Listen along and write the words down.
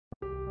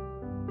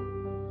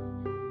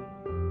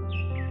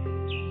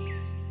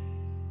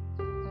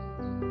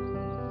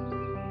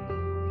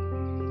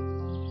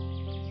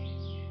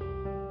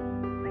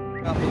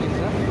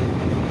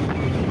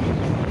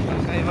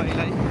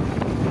हामीलाई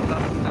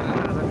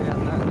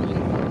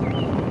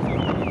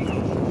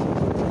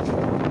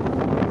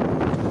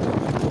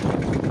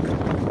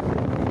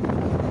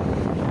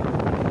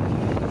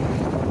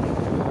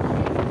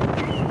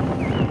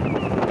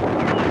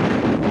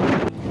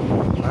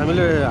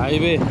हामीले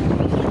हाइवे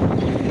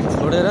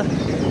छोडेर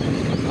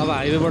अब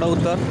हाइवेबाट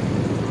उत्तर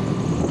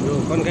यो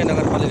कन्काई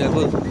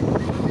नगरपालिकाको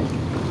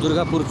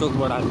दुर्गापुर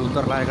चोकबाट हामी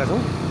उत्तर लागेका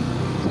छौँ।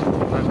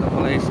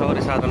 मलाई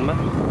सहरी साधनमा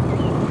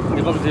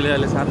दीपकजीले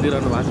अहिले साथ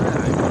दिइरहनु भएको छ।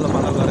 हामी तल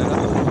पालो गरेर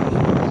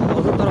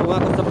आउँछौँ। तर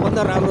उहाँको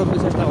सबभन्दा राम्रो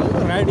विशेषता भनेको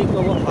राइडिङको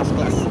अब फर्स्ट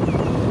क्लास,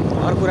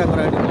 हर कुराको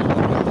राइडिङ,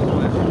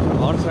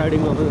 हर्स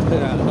राइडिङमा पनि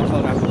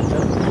दखल राख्नुहुन्छ।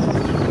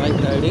 बाइक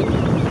राइडिङ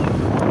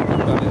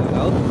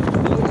हो।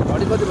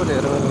 घडी कति बजे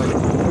हेरौँ मैले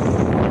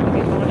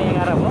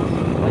 11 हो।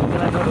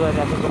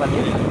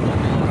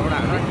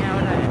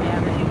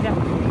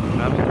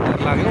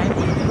 लाग्यो।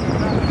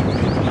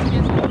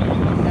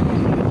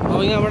 अब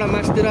यहाँबाट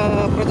मास्तिर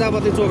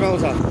प्रजापति चोक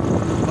आउँछ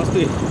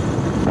अस्ति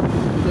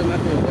त्यो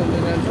माथि होटलले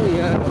जान्छौँ।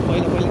 यहाँ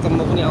पहिला त म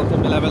पनि आउँथेँ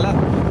बेला बेला,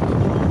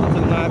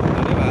 अचल नआएको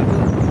धेरै भएको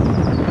थियो।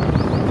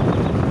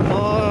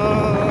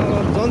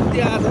 जन्ती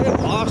आएको थिएँ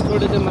फर्स्ट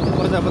रोड चाहिँ माथि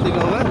प्रजापति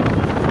गाउँमा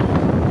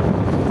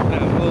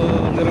हाम्रो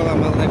मेरो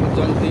आमाको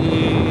जन्ती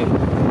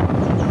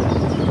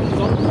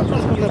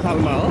 54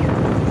 सालमा हो।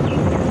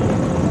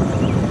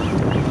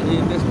 अनि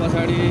त्यस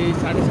पछाडि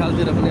 60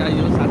 सालतिर पनि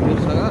आइयो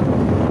साथीहरूसँग।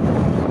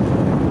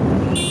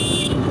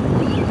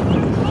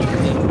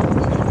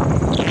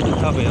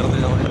 सब हेर्दै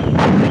जाउँ।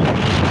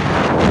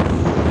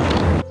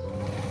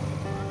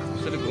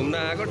 यसरी घुम्न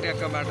आएको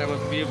ट्याक्क बाटामा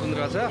बिहे पनि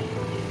रहेछ,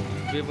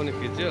 बिहे पनि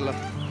खिच्यो। ल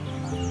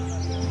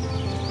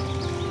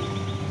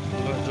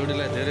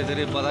जोडीलाई धेरै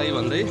धेरै बधाई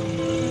भन्दै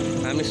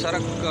हामी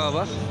सरक्क अब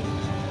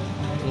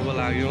उँभो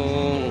लाग्यौँ।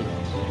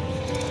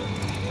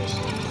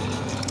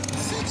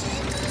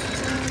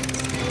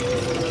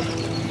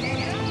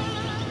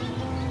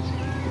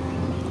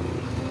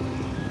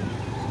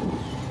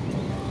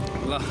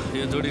 ल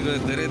यो जोडीको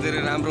धेरै धेरै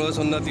राम्रो होस्,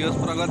 उन्नति होस्,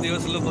 प्रगति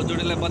होस्। ल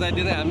जोडीलाई बधाई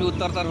दिँदै हामी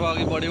उत्तरतर्फ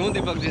अघि बढ्यौँ।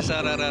 दीपकजी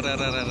सारा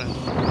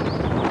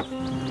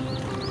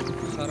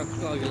सरक्क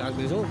अघि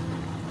लाग्दैछौँ।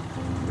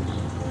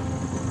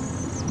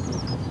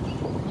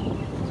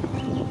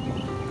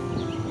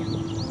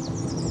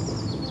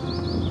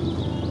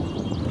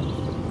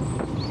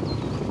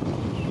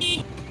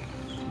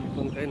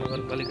 कन्काई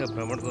नगरपालिका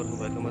भ्रमण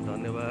गर्नुभएकोमा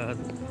धन्यवाद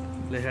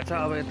लेखेको छ।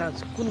 अब यता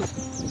कुन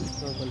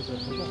नगरपालिका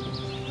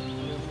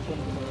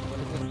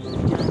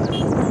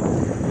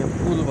यो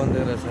पुल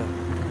बन्दै रहेछ,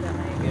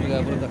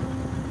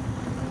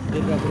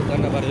 दुर्गापुर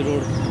दानाबारी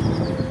रोड।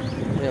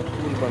 यहाँ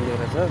पुल बन्दै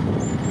रहेछ।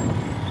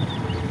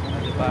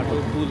 बाटो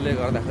पुलले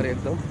गर्दाखेरि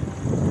एकदम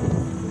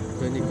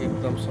दैनिक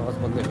एकदम सहज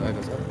बन्दै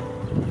गएको छ।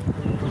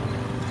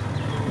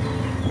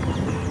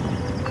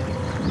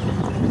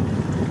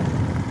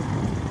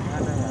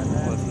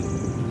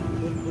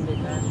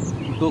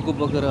 डोको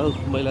बोकेर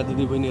महिला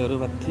दिदीबहिनीहरू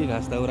माथि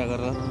घाँस दाउरा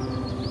गर्न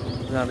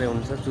जाँदै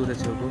हुनुहुन्छ। चुरे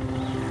छेउको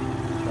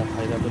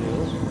फाइदा पनि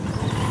हो।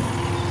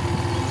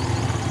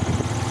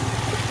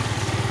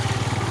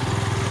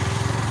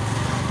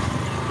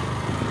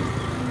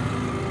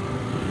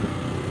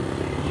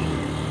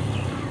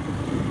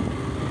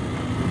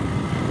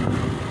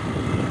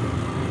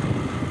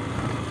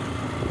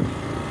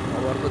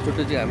 अब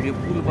अर्कोचोटि चाहिँ हामी यो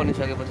पुल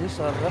बनिसकेपछि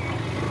सर र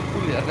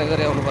पुल हेर्ने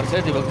गरी आउनुपर्छ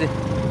है दिपकजी।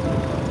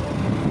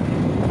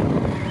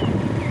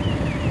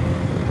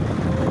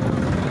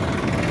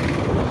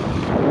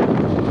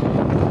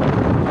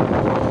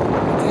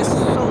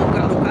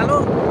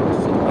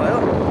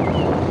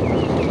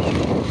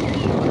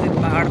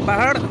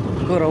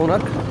 पहाडको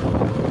रौनक,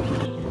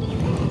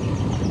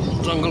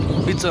 जङ्गलको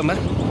बिचमा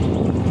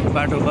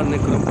बाटो बन्ने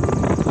क्रम,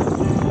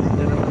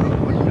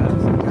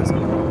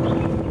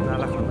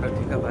 नाला खतरा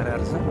ठिका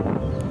भएर छ।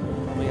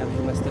 अब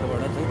यहाँ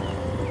मास्तिरबाट चाहिँ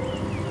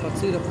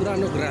कच्ची र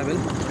पुरानो ग्राभेल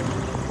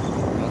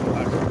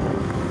बाटो।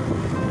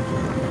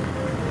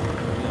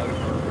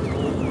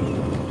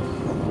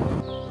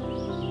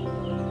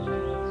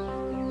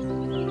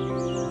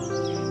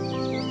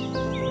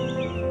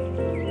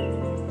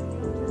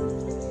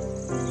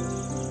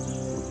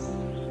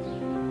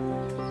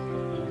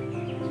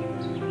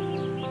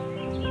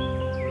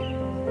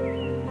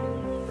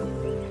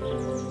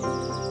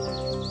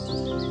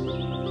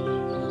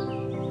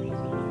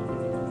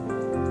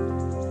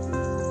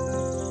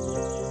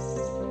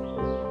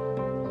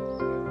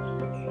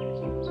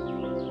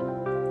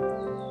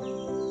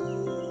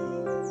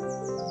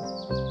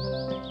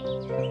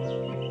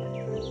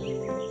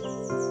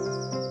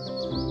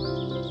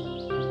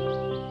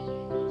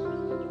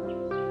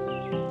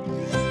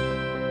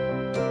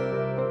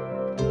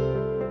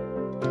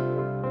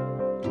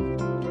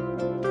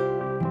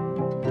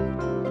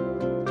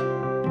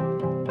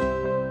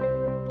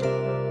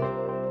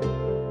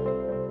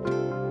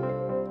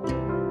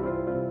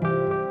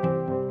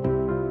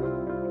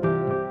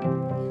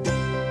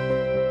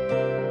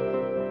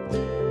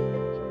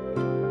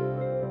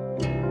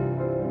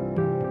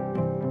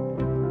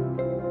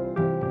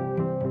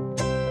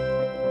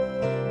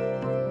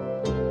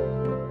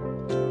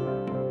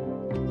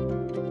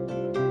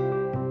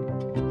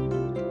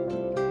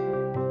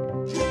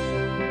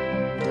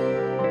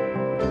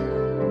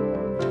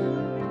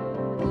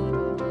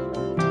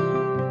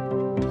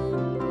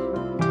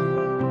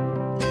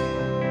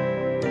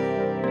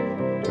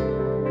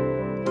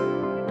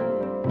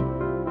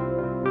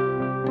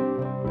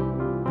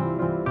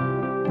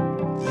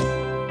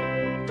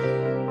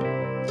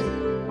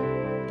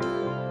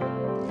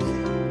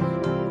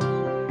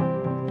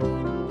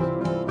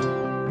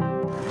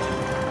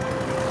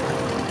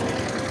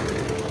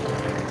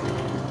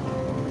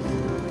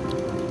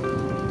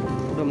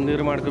 एकदम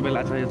निर्माणको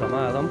बेला छ यो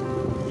धमाधम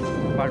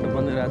बाटो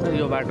बनिरहेछ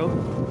यो बाटो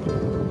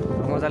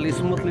मजाले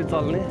स्मुथली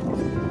चल्ने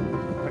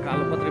र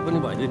कालोपत्री पनि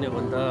भइदिने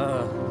भने त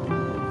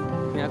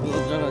यहाँको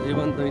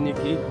जनजीवन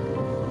दैनिकी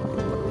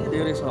कति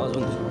धेरै सहज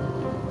हुन्छ।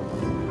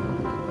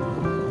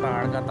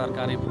 पहाडका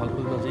तरकारी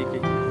फलफुल नजिकै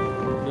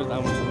यो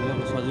गाउँसँग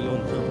ल्याउनु सजिलो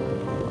हुन्थ्यो,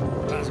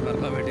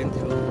 ट्रान्सफरका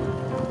भेटिन्थ्यो,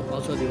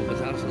 औषधि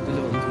उपचार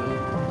सजिलो हुन्थ्यो।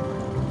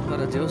 तर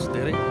जे होस्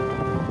धेरै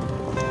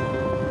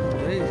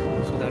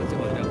सुधार चाहिँ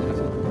भइरहेको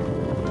रहेछ।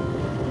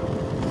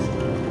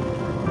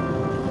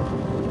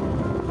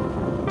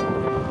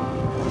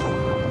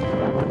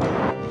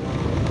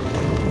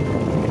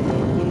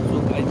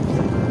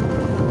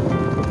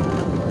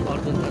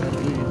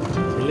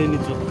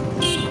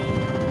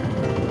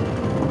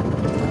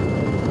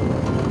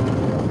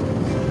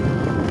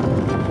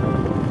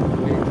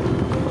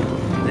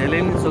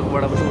 झेलेनी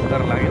चोकबाट पनि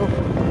उत्तर लाग्यो।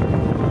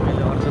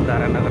 अहिले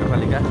अर्जुनधारा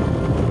नगरपालिका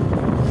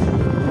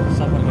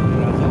सफर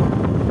गरिरहेको छ।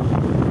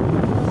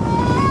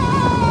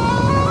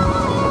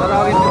 तर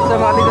अघि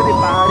बिचमा अलिकति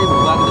पहाडी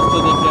भूभाग जस्तो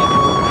देखिरहेको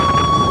छ।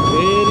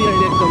 फेरि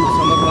अहिले एकदम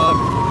समग्र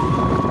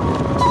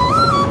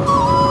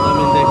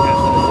जमिन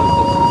देखिरहेको छ।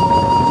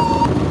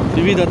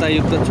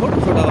 विविधतायुक्त छोटो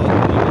छोटो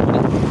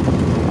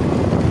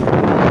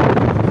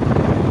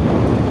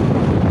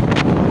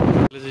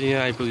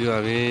यहाँ आइपुग्यो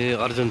हामी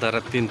अर्जुनधारा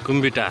 3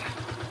 कुम्बिटार।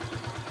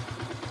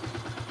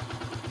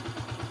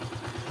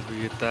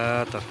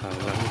 यतातर्फ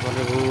लाग्नु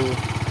पर्ने हो।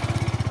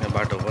 यहाँ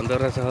बाटो बन्द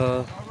रहेछ।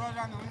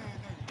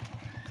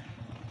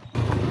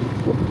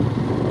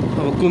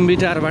 अब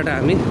कुम्बिटारबाट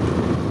हामी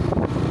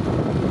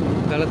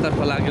गलततर्फ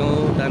लाग्यौँ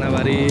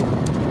दानाबारीसम्म।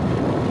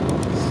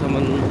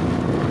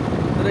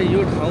 तर यो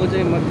ठाउँ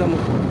चाहिँ एकदम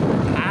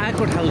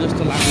आएको ठाउँ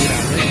जस्तो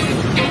लागिरहेको छ।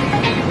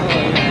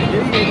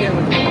 यही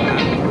एरियामा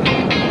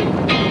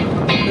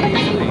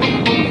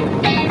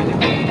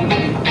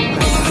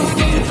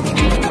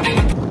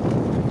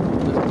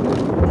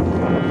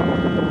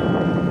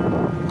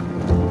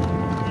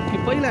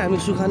पहिला हामी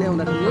सुखानी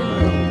आउँदाखेरि हो।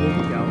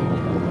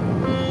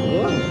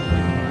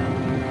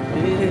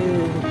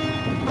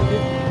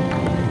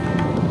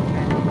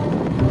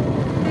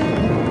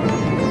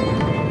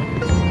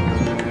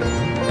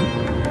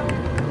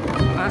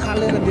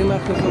 आँखाले र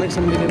दिमागको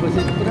कनेक्सन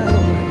मिलेपछि पुरा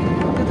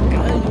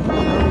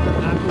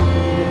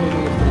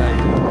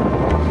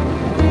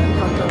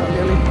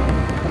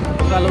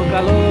उकालो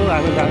उकालो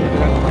हामी जानु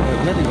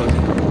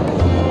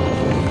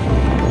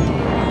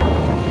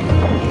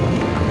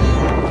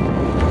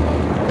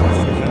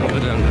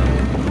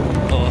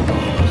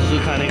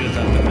सुखानीको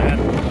जङ्गल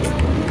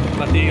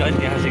कति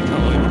ऐतिहासिक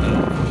ठाउँ हो।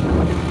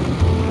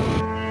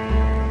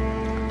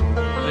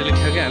 अहिले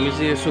ठ्याक्कै हामी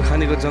चाहिँ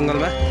सुखानीको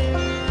जङ्गलमा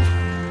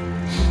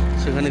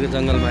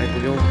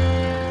आइपुग्यौँ।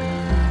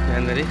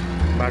 यहाँनिर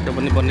बाटो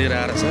पनि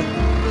बनिरहेको रहेछ,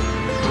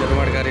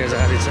 निर्माण कार्य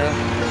जारी छ।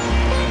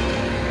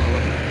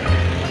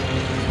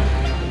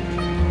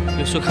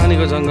 यो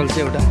सुखानीको जङ्गल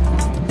चाहिँ एउटा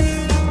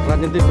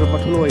राजनीतिक रूपमा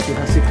ठुलो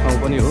ऐतिहासिक ठाउँ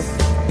पनि हो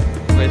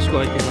र यसको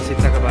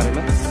ऐतिहासिकताको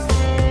बारेमा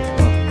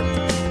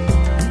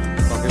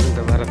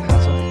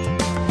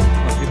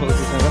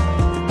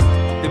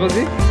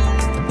दिपकजी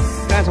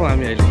कहाँ छौँ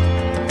हामी अहिले?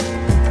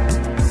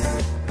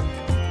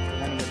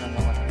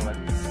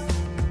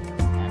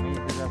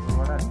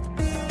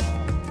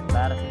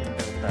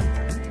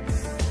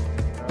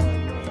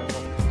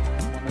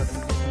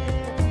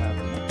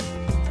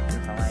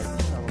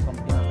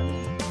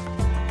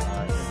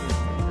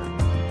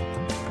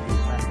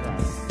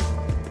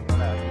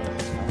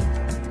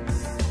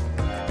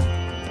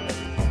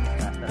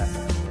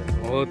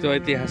 हो त्यो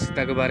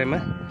ऐतिहासिकताको बारेमा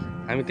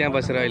हामी त्यहाँ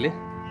बसेर अहिले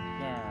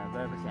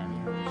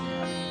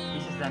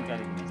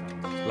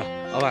ल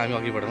अब हामी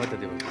अघि बढौँ है त।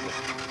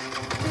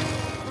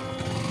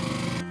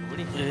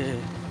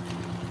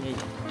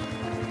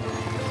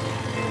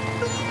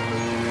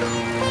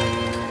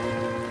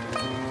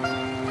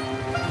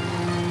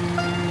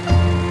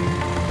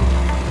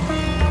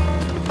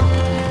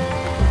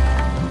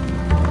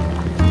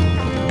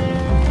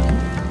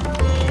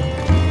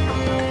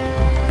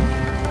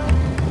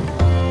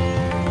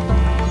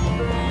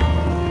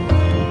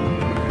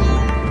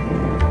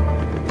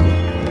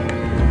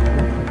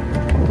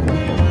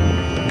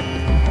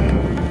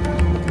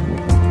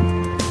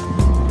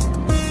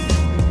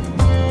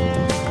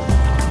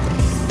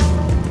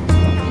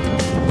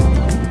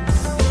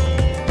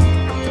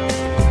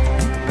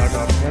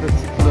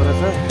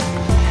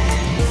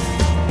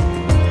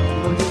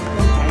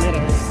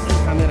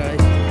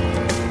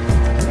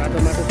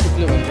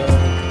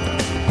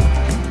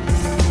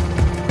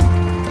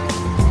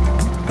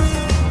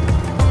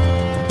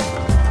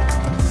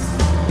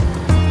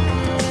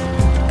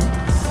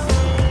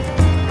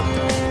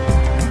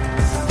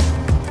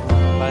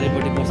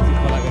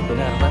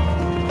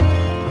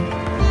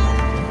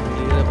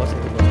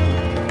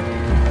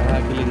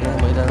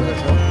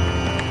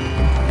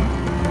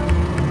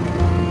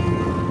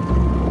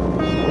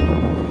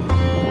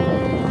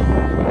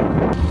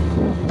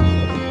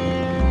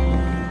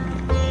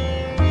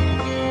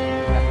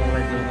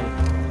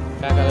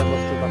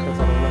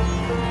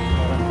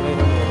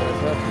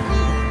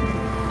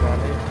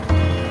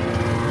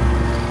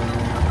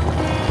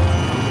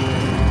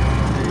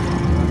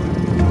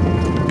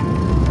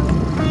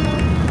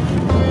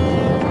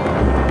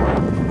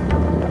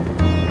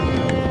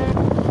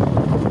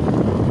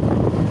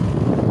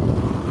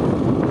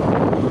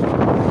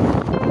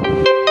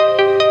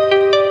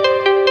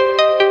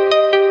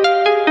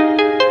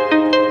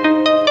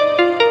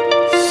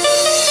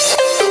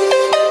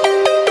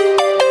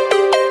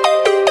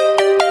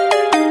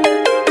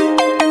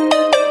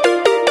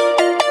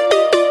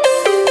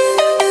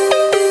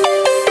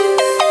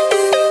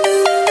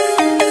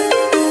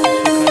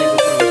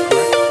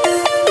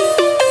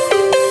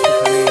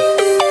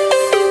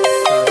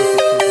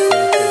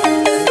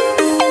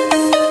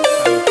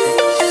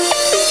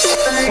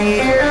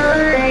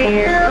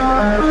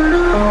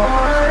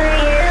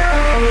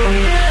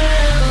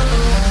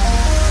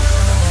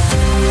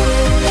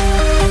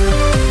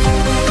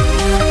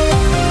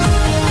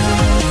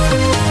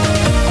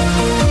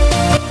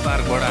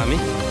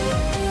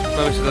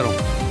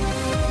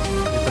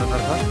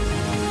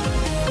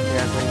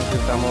 यहाँ चाहिँ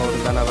बिर्तामोड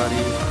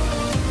दानाबारी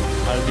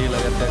हाल्टी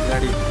लगायतका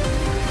गाडी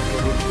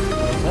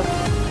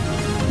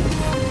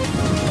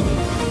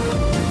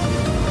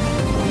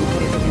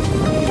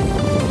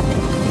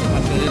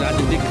खास गरी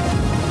राजनीतिक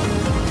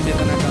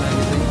चेतनाका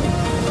लागि चाहिँ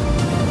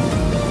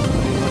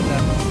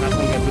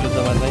शासनका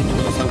विरुद्धमा चाहिँ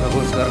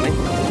सङ्घर्ष गर्ने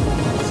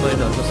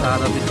शहीदहरूको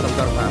शहादत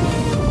स्थलतर्फ हामी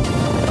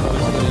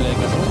प्रवेश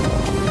गरिरहेका छौँ।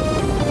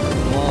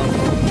 म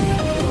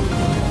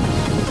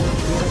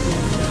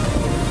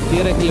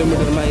 13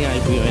 किलोमिटरमा यहाँ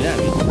आइपुग्यो होइन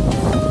हामी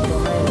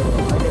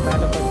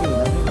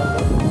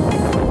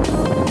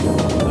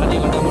आधी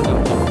घन्टा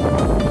मोटामोटी।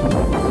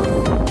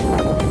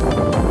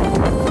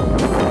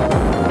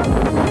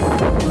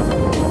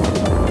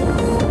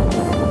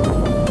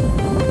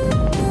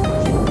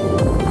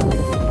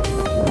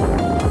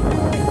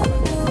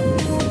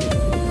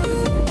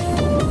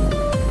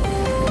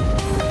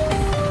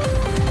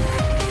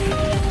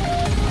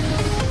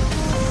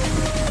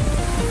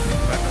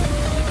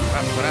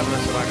 खराब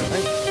रहेछ बाटो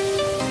चाहिँ,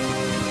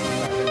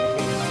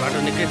 बाटो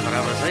निकै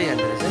खराब रहेछ है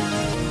यहाँनिर चाहिँ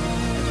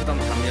एकदम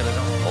थामिएर छ,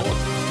 बहुत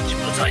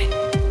चिप्लो छ है।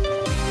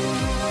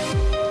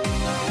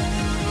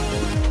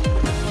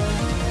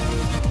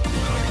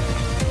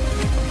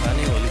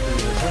 पानी होली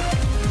पनि रहेछ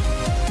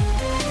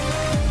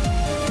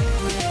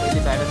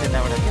पहिले बाटो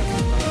त्यताबाट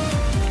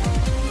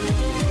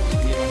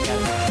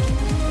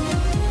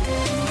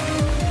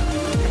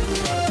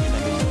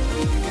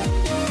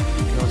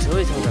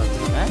छेउै छेउ जान्छ,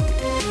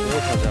 छेउ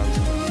छेउ जान्छ।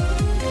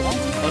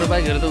 अरू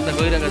बाइकहरू त उता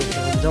गइरहेको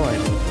जाउँ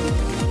होइन,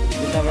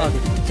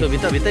 त्यो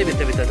भित्ता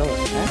जाउँ,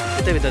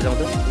 भित्ता जाउँ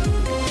त,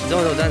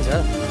 जाउँ जान्छ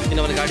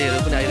किनभने गाडीहरू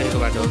पनि आइरहेको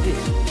बाटो हो कि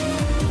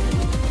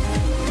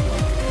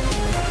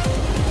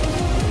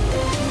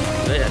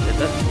गइहाल्छ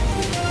त।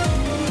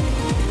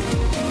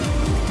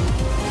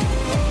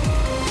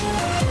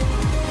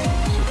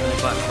 सुखानी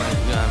पार्कमा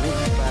आइपुग्यो हामी।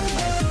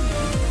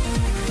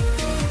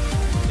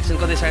 एकछिन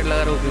कतै साइड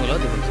लगाएर उभियौँ होला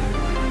त्यो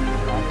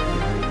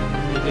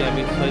चाहिँ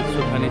हामी शहीद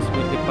सुखानी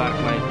स्मृति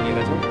पार्कमा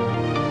आइपुगेका छौँ।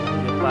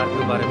 यो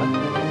पार्कको बारेमा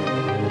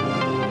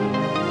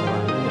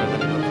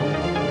कुराकानी गर्छौँ,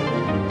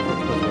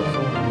 सोधखोज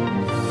गर्छौँ।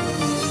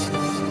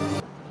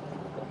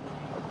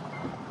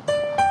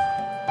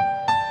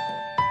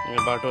 यो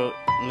बाटो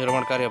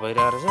निर्माण कार्य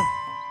भइरहेको रहेछ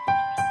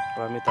र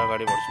हामी त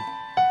अगाडि बढ्छौँ।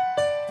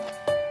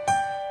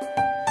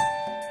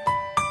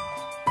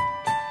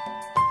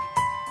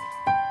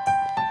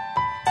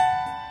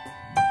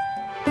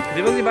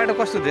 दिपकजी बाटो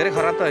कस्तो धेरै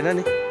खराब त होइन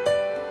नि?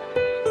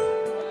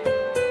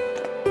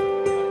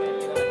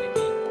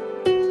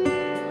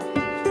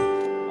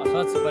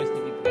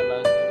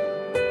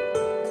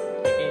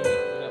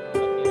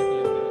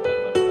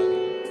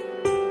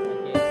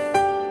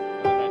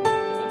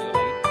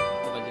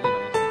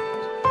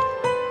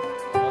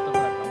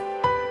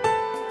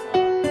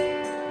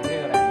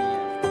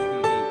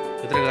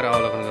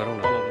 अवलोकन गरौँ न।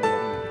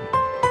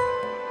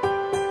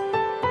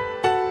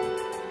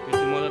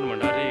 कृषि मदन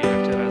भण्डारी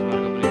राष्ट्रिय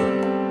राजमार्ग पनि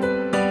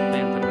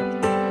त्यही अन्तर्गत।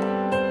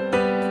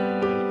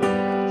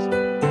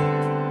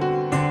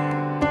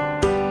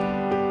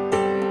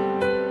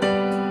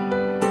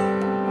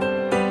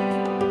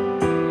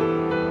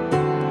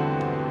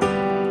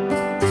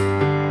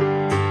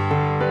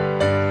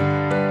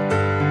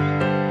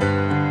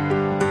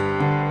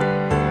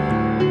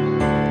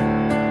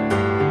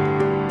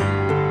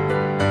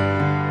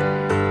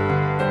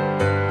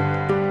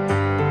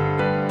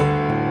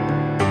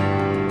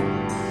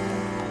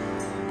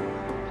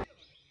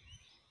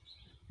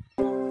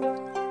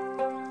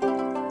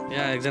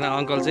 यहाँ एकजना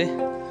अङ्कल चाहिँ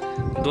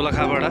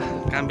दोलखाबाट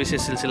काम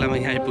विशेष सिलसिलामा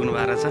यहाँ आइपुग्नु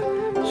भएको रहेछ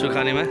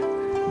सुखानीमा।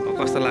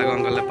 कस्तो लाग्यो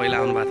अङ्कललाई? पहिला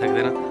आउनु भएको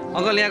थिएन।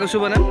 अङ्कल यहाँको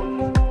शुभ नाम?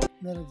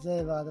 मेरो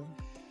जयबहादुर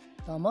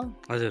तामाङ।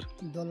 हजुर।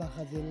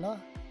 दोलखा जिल्ला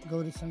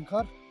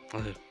गौरीशङ्कर।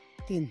 हजुर।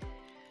 3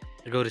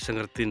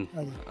 गौरीशङ्कर 3।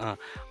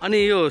 अनि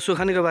यो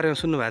सुखानीको बारेमा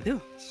सुन्नुभएको थियो?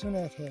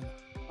 सुनेको थिएन।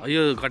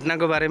 यो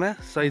घटनाको बारेमा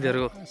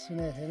शहीदहरूको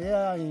सुनेको थिएँ।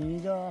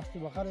 हिजो अस्ति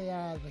भर्खर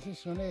यहाँ आएपछि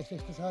सुने यस्तो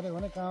यस्तो छ अरे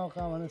भने कहाँ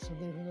भनेर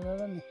सोध्दै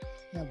खोजेर नि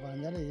यहाँ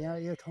भन्छ यहाँ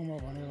यो ठाउँमा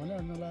भन्यो भने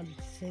उनीहरूलाई अलिक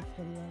शहीद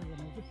परिवार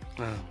भनेको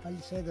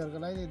अलिक शहीदहरूको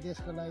लागि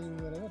देशको लागि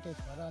गरेको त्यस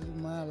भएर अलिक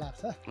माया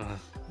लाग्छ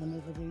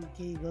भनेपछि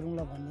केही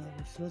गरौँला भन्ने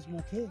सोचमा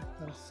थिएँ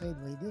तर शहीद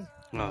भइदिएँ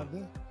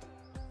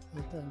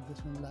यो त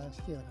दुश्मन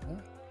लागेको के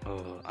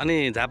हो। अनि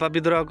झापा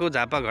विद्रोहको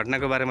झापा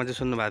घटनाको बारेमा चाहिँ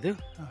सुन्नुभएको थियो?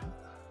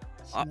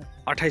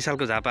 28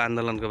 सालको झापा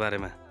आन्दोलनको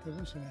बारेमा?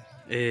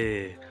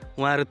 ए,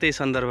 उहाँहरू त्यही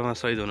सन्दर्भमा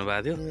शहीद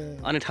हुनुभएको थियो।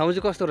 अनि ठाउँ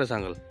चाहिँ कस्तो रहेछ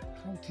अङ्कल?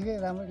 ठिकै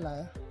राम्रै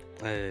लाग्यो।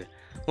 ए,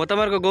 म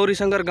तपाईँहरूको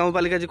गौरीशङ्कर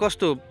गाउँपालिका चाहिँ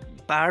कस्तो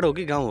पहाड हो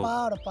कि गाउँ हो?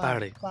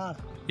 पहाडै।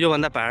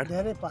 योभन्दा पहाड?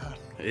 धेरै पहाड।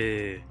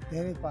 ए,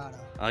 धेरै पहाड।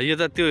 यो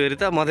त त्यो हेरी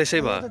त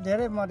मधेसै भयो।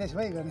 धेरै मधेस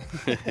भइगयो नि।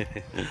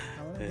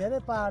 धेरै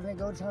पहाड नै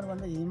गौरीशङ्कर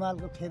भन्दा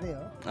हिमालको फेदै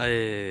हो।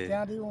 ए,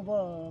 त्यहाँदेखि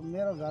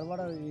मेरो घरबाट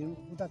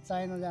उता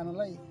चाइना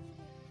जानलाई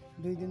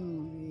 2 दिन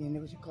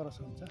हिँडेपछि क्रस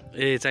हुन्छ।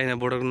 ए, चाइना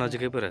बोर्डरको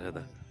नजिकै पो रहेछ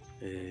त।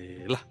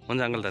 ए, ल हुन्छ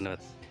अङ्कल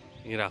धन्यवाद।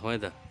 यहीँ राखौँ है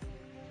त।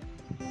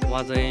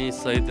 उहाँ चाहिँ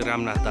शहीद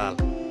रामनाथ दाहाल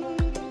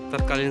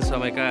तत्कालीन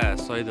समयका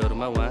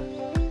शहीदहरूमा उहाँ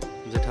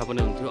जेठा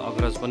पनि हुन्थ्यो,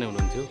 अग्रज पनि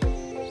हुनुहुन्थ्यो।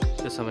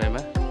 त्यो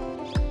समयमा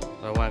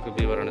र उहाँको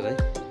विवरण चाहिँ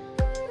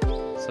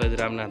शहीद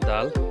रामनाथ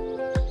दाहाल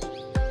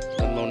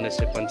जन्म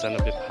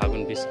 1995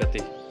 फागुन 20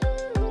 गते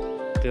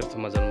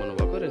तीर्थमा जन्मनु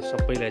भएको र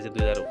सबैलाई चाहिँ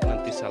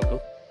 2029 सालको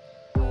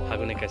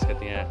फागुन 21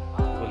 गते यहाँ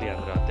गोली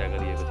हानेर हत्या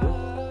गरिएको थियो।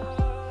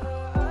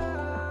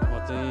 म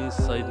चाहिँ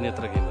शहीद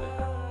नेत्र घिमिरे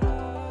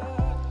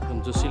एकदम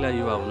जोसिला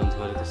युवा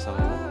हुनुहुन्थ्यो अरे त्यस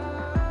समयमा।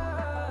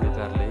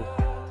 नेताहरूले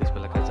त्यस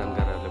बेलाका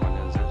जानकारहरूले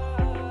भनेअनुसार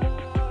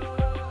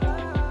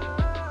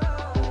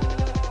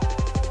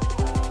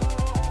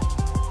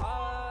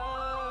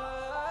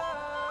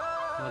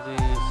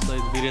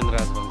शहीद वीरेन्द्र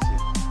राजवंशी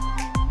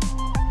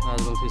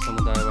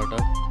समुदायबाट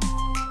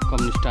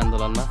कम्युनिस्ट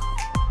आन्दोलनमा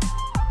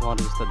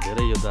उहाँहरू जस्ता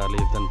धेरै योद्धाहरूले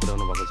योगदान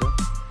पुर्याउनु भएको छ।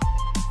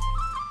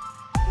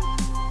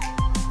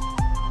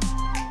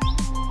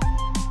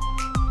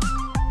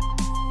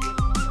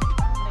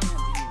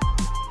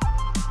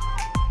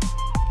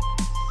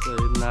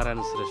 शहीद नारायण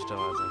श्रेष्ठ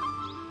उहाँ चाहिँ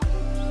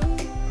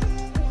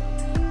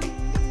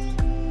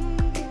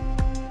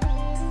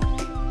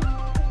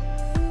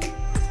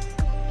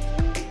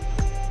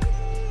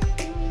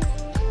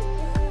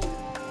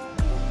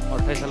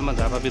 28 सालमा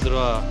झापा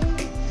विद्रोह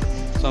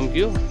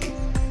चम्कियो।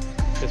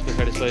 त्यस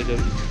पछाडि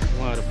शहीदहरू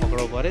उहाँहरू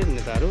पक्राउ परे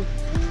नेताहरू।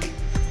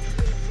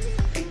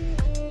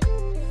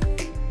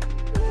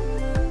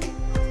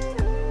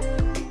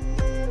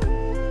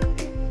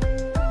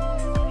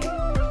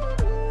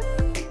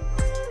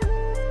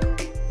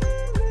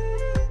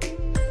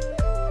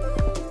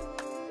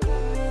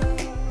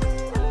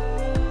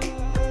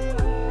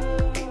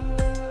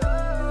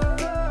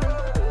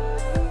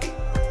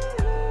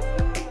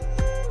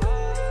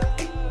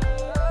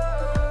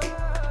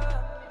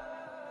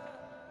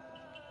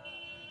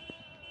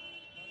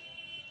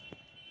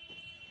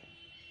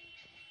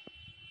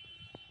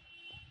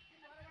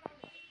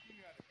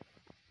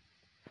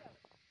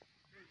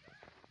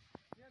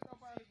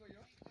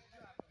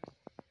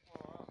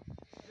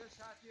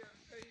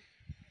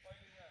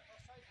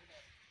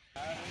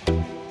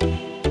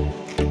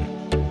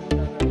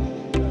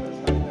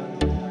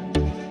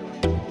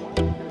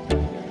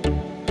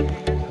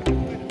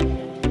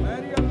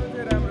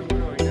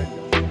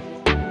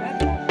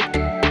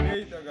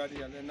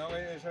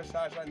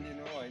 शासन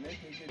दिनु होइन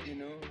के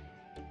दिनु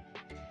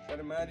तर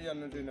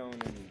मारिहाल्नु चाहिँ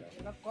नहुने नि त।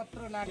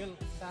 कत्रो नागेल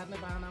सार्ने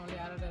बाहनामा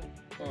ल्याएर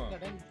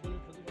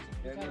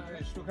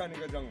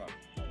सुखानीको जङ्गल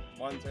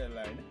भन्छ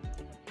यसलाई होइन।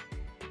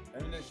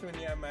 हामीले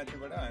सुनिया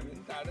माथिबाट हामी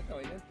टाढो त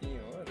होइन त्यही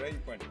हो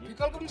रहीपट्टि।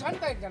 विकल्प पनि छ नि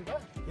त एकजना त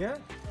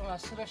यहाँ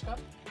श्रेष्ठ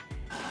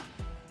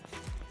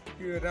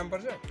त्यो राम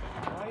पर्छ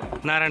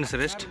नारायण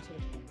श्रेष्ठ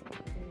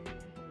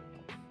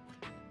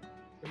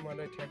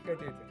मलाई ठ्याक्कै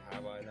त्यो थाहा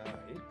भएन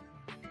है।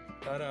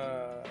 तर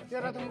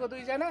तेह्रथुमको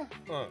दुईजना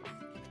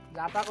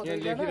झापाको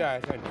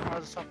लेखिरहेको छ नि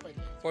हजुर सबै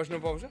पस्नु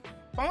पाउँछ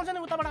पाउँछ नि।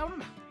 उताबाट आउनु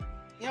न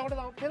यहाँबाट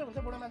त फेरि हुन्छ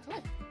बुढो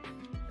मान्छेलाई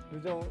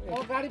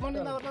गाडी पनि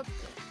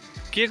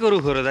के को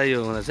रुख हो र दाइ यो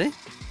हुँदा चाहिँ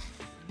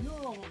यो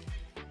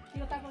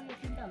यताको यो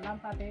तिनवटा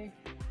लामपाते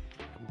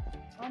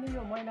अनि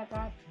यो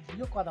मैनाकाठ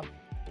यो कदम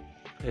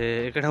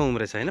ए एकै ठाउँ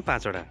उम्रेछ होइन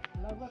 5 वटा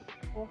लगभग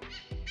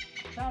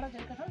टाढा चाहिँ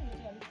एकै ठाउँ यो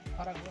चाहिँ अलिक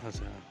फरक हो।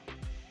 अच्छा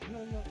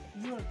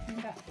यो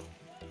तिनवटा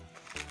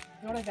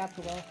एउटै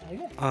जातको भयो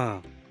होइन।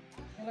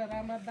 यसलाई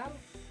रामनाथ दाहाल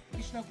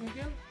कृष्ण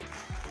कुइटेल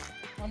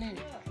अनि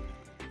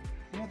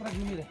नेत्र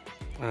घिमिरे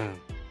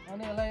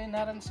अनि यसलाई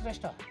नारायण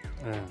श्रेष्ठ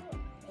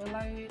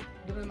यसलाई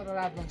वीरेन्द्र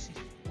राजवंशी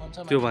भन्छ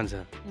त्यो भन्छ।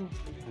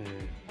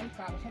 अलिक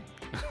कालो छ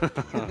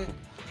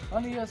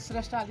अनि यो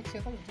श्रेष्ठ अलिक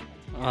सेतो हुन्छ।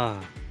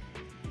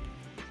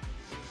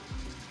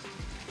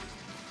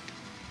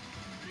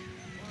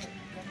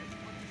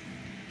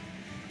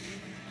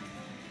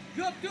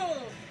 त्यो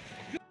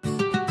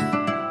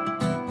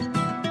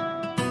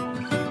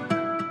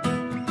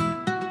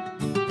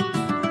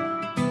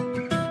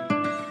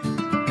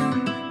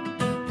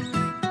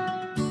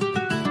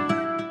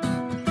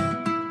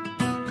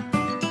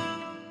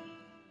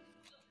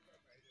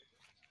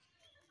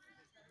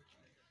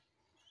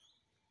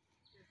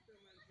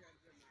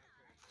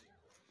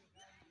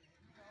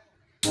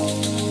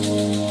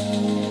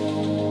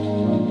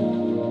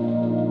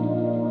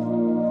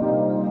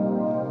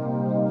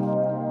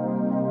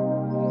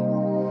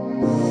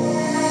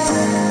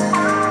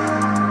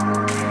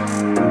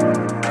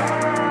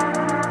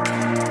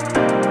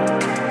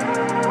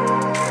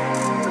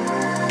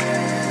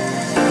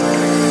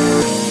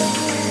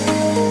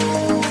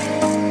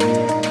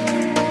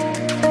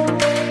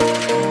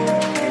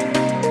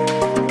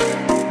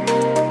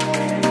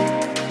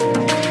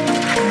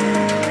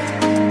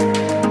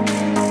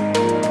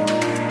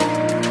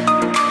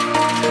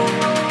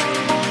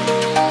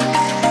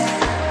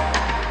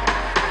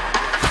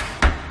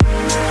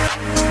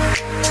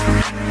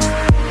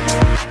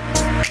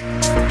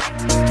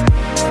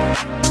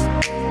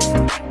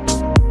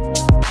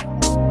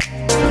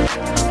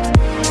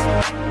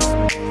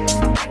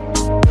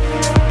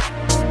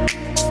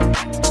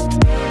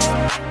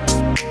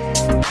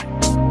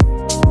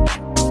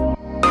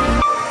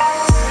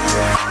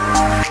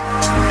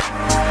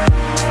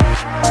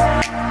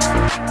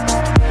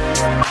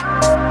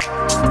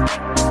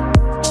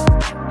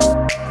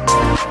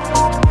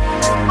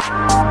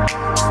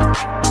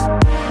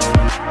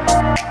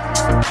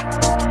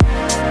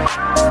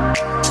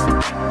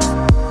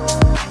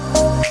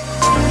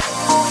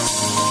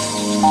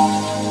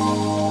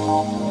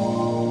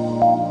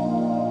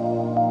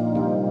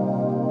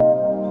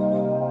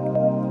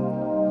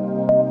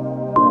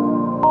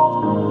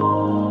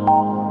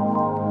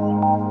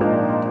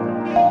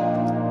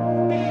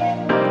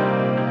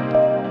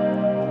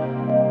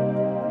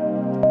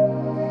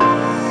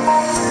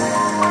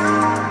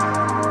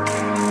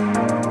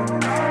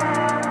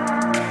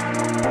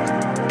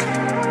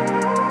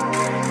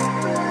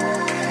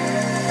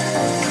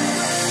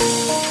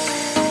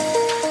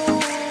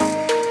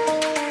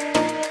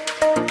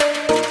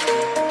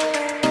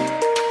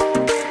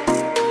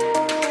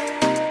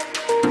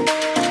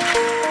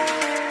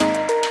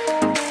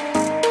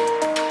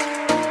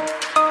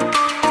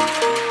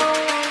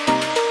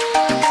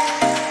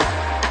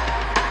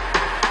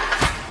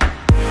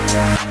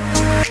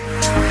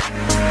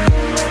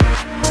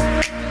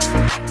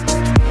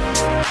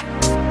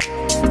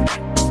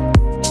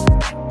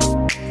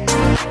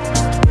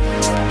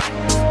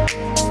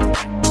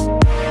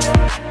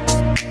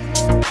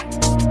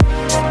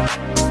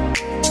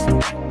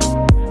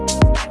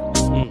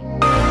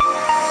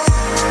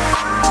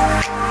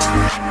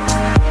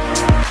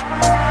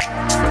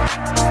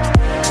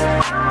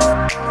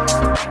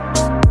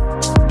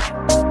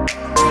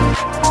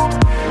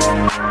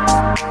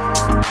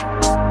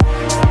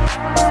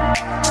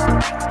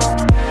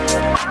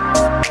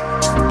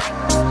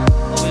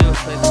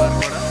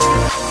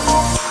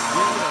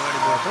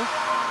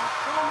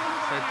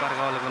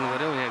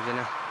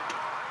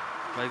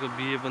गाडीको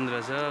बिहे पनि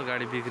रहेछ,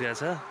 गाडी बिग्रिया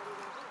छ।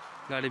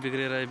 गाडी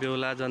बिग्रेर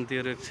बेहुला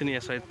जन्तीहरू एकछिन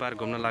यहाँ शहीद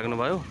पार्क घुम्न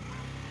लाग्नुभयो।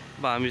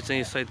 अब हामी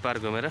चाहिँ शहीद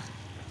पार्क घुमेर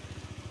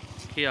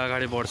के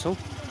अगाडि बढ्छौँ,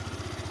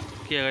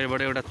 के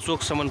अगाडिबाट एउटा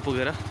चोकसम्म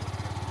पुगेर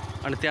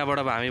अनि त्यहाँबाट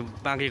अब हामी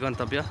बाँकी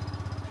गन्तव्य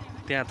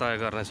त्यहाँ तय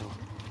गर्नेछौँ।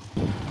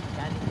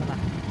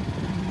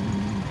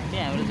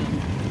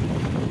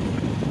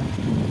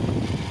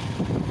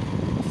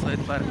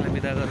 शहीद पार्कलाई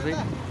बिदा गर्दै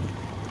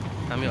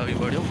हामी अघि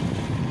बढ्यौँ।